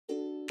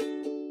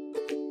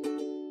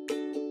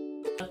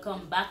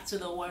welcome back to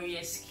the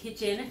Warrior's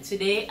Kitchen.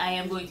 Today I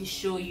am going to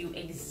show you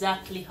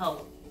exactly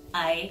how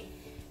I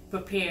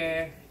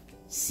prepare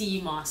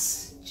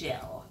SeaMoss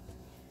Gel.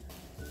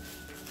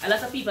 A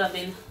lot of people have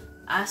been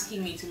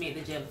asking me to make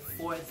the gel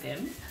for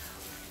them,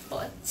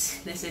 but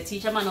they said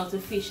teach a man how to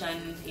fish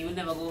and he will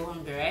never go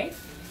hungry, right?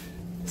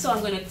 So I'm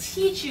going to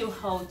teach you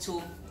how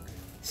to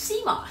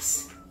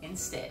SeaMoss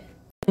instead.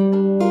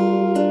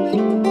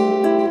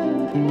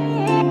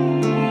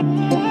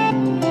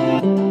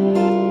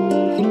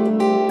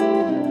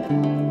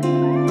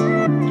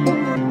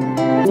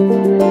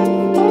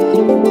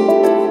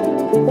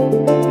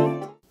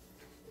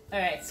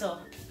 Alright, so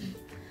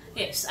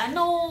yes, I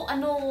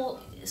know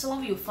some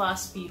of you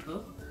fast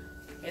people,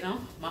 you know,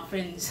 my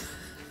friends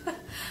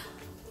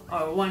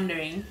are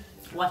wondering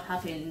what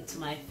happened to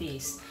my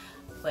face.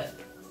 Well,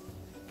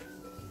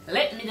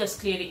 let me just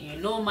clear it here.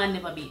 No man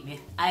never beat me.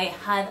 I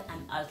had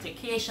an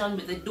altercation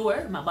with the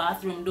door, my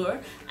bathroom door,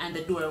 and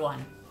the door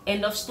one.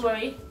 End of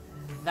story.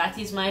 That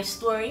is my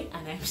story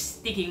and I'm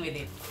sticking with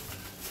it.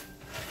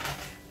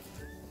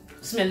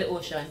 Smell the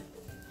ocean.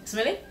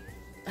 Smell it?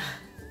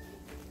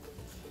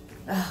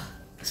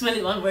 Smell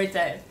it one more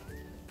time.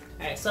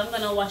 Alright, so I'm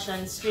gonna wash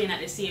and strain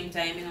at the same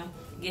time, you know,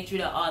 get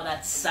rid of all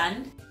that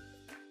sand.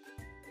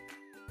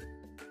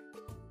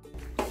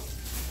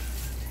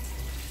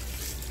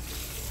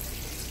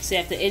 So you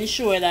have to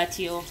ensure that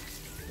you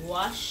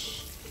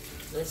wash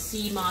the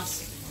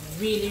SeaMoss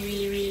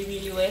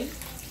really well.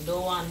 You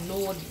don't want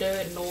no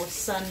dirt, no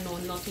sand, no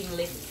nothing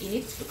left in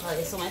it,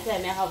 because sometimes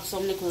I have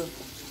some little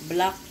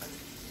black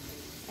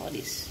or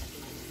this.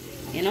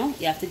 You know,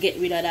 you have to get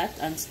rid of that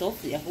and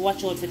stuff. You have to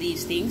watch out for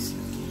these things.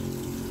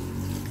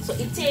 So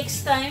it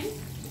takes time.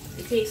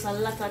 It takes a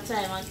lot of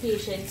time and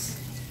patience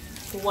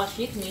to wash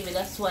it. Maybe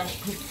that's why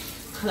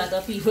a lot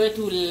of people are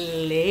too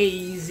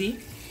lazy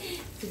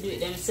to do it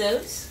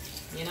themselves,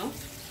 you know.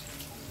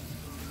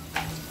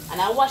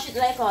 And I wash it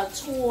like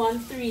 2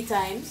 and 3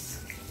 times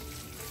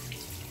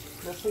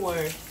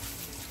before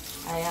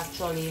I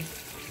actually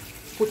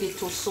put it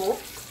to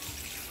soak.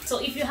 So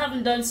if you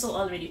haven't done so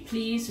already,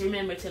 please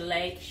remember to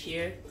like,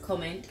 share,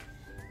 comment,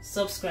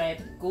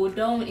 subscribe. Go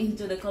down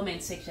into the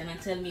comment section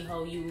and tell me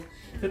how you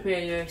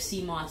prepare your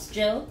SeaMoss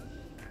gel.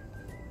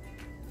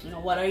 You know,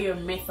 what are your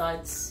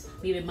methods?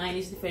 Maybe mine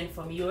is different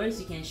from yours.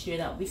 You can share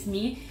that with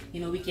me. You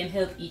know, we can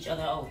help each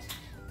other out.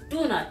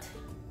 Do not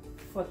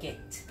forget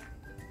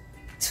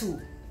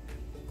to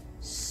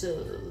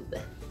subscribe.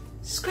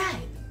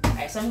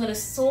 Alright, so I'm gonna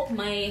soak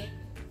my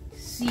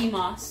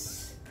SeaMoss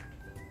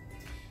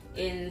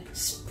in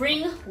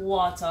spring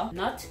water,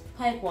 not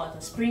pipe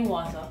water, spring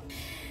water.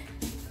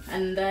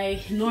 And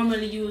I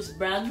normally use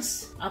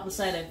Bragg's apple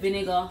cider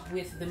vinegar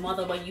with the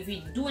mother, but if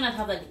you do not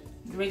have that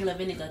regular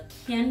vinegar,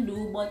 can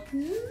do, but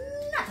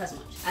not as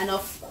much. And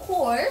of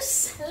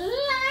course,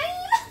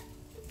 lime,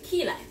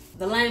 key lime.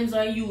 The limes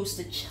are used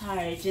to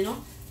charge, you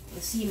know, the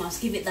SeaMoss,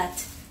 give it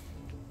that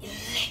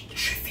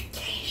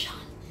electrification,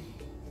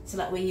 so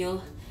that when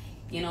you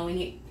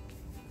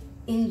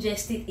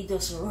ingest it, it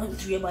just runs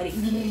through your body.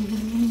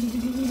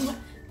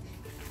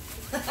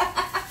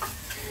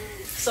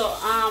 So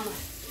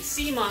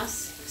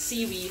SeaMoss,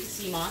 seaweed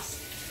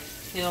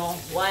SeaMoss, you know,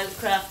 wild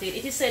crafted,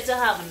 it is said to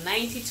have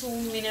 92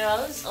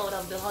 minerals out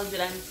of the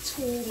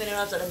 102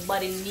 minerals that the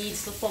body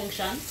needs to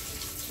function.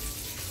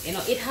 You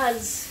know, it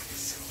has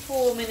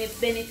so many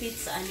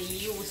benefits and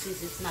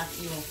uses, it's not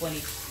even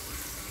funny.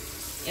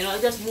 You know,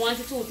 just 1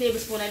 to 2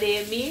 tablespoons a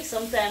day. Me,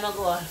 sometime I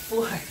go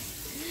 4.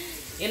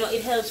 You know,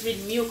 it helps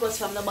rid mucus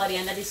from the body,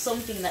 and that is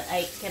something that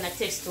I can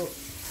attest to.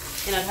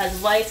 You know, it has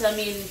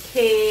vitamin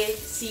K,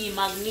 C,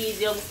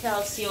 magnesium,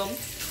 calcium.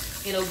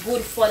 You know,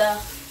 good for the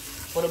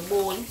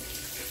bone.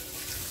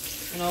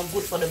 You know,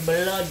 good for the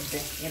blood.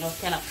 You know,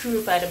 kind of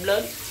purify the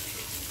blood.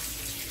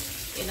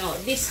 You know,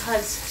 this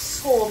has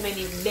so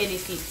many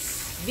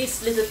benefits.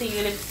 This little thing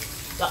you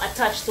know,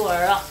 attached to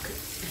a rock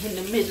in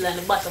the middle and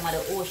the bottom of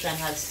the ocean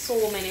has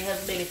so many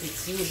health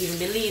benefits. You wouldn't even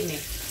believe me.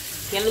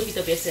 You can look it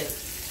up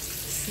yourself.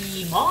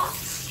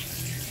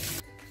 SeaMoss.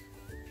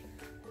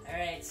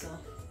 Alright, so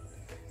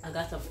I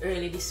got up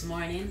early this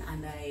morning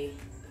and I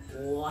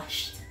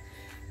washed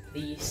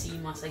the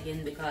SeaMoss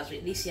again, because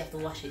with this you have to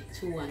wash it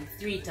 2 and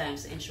 3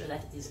 times to ensure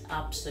that it is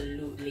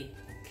absolutely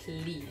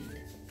cleaned.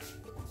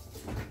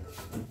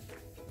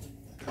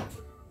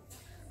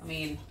 I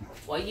mean,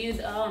 what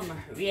you'd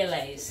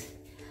realize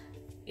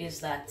is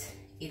that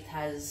it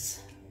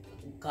has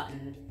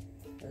gotten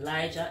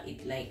larger.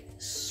 It like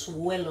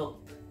swell up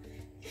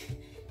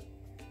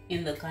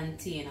in the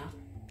container,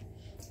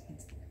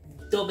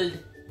 doubled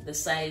the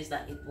size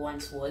that it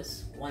once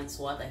was. Once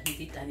water hit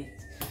it, and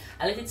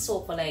I let it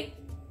soak for like,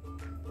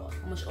 well,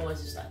 how much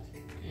hours is that?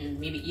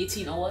 Maybe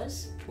 18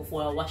 hours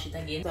before I wash it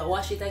again. So I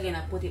wash it again,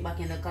 I put it back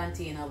in the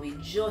container with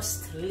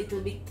just little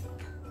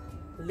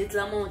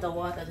amount of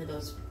water to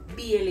just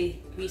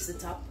barely grease the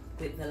top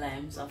with the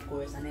limes, of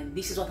course. And then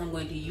this is what I'm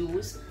going to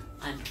use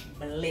and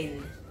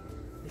blend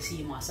the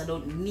SeaMoss. I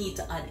don't need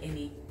to add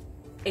any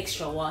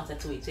extra water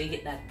to it, so you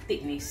get that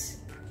thickness.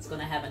 It's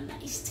gonna have a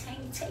nice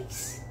tang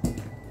taste.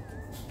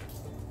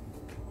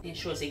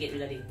 ensure you get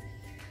rid of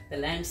the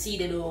lime seed.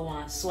 They don't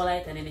want to swallow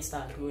it and then they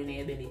start growing in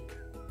your belly.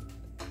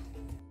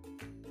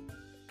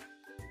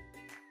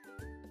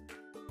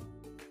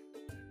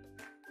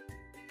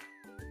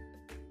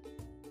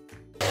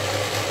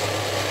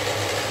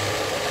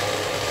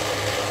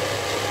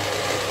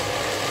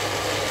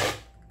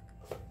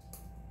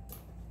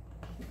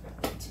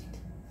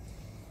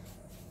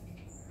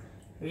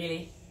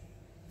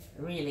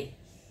 Really,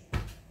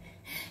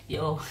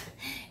 yo,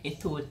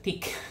 it's too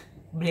thick.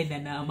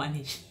 Blender now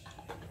manage.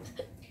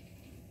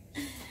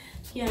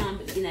 Yeah,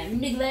 in a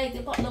big like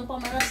the pot lump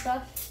on my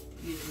rasta.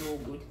 You no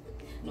good.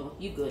 No,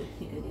 you good.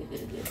 You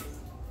good.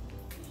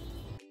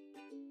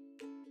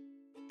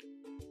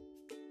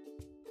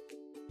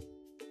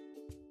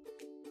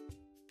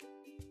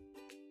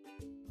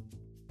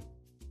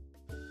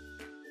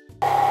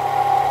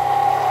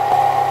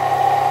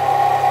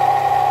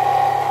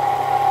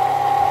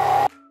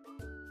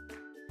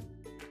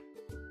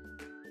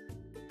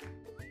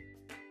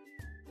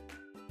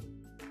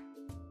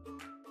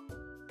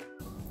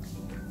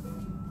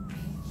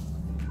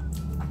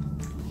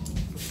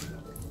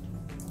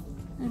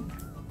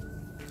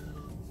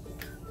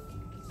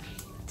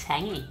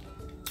 Tangy,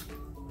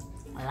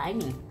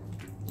 limey,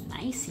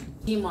 nicey.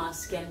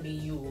 SeaMoss can be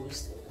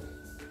used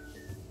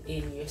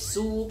in your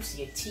soups,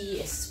 your tea,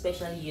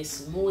 especially your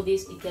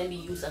smoothies. It can be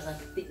used as a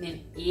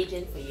thickening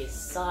agent for your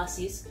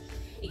sauces.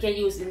 You can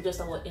use it in just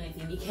about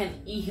anything. You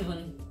can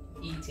even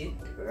eat it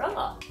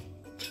raw.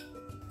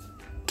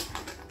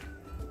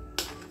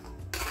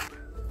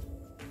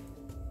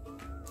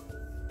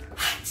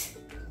 Hot.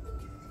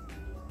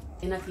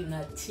 And not even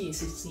a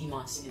taste of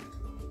SeaMoss.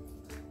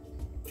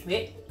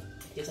 Wait.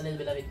 Just a little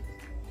bit of it.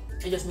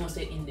 I just want to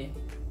stay in there.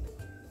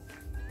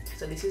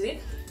 So this is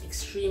it.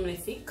 Extremely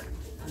thick.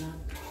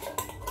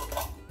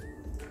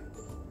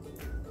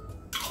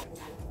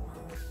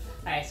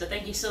 Alright, so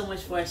thank you so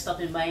much for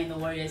stopping by in the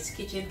Warrior's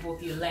Kitchen.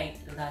 Hope you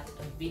liked that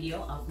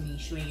video of me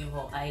showing you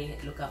how I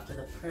look after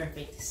the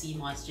perfect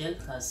SeaMoss gel,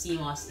 because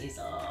SeaMoss is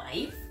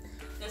life.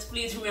 Just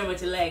please remember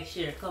to like,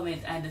 share,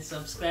 comment, and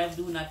subscribe.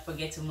 Do not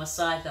forget to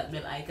massage that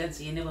bell icon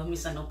so you never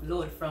miss an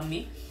upload from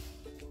me.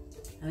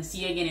 And see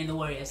you again in the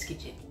Warrior's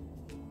Kitchen.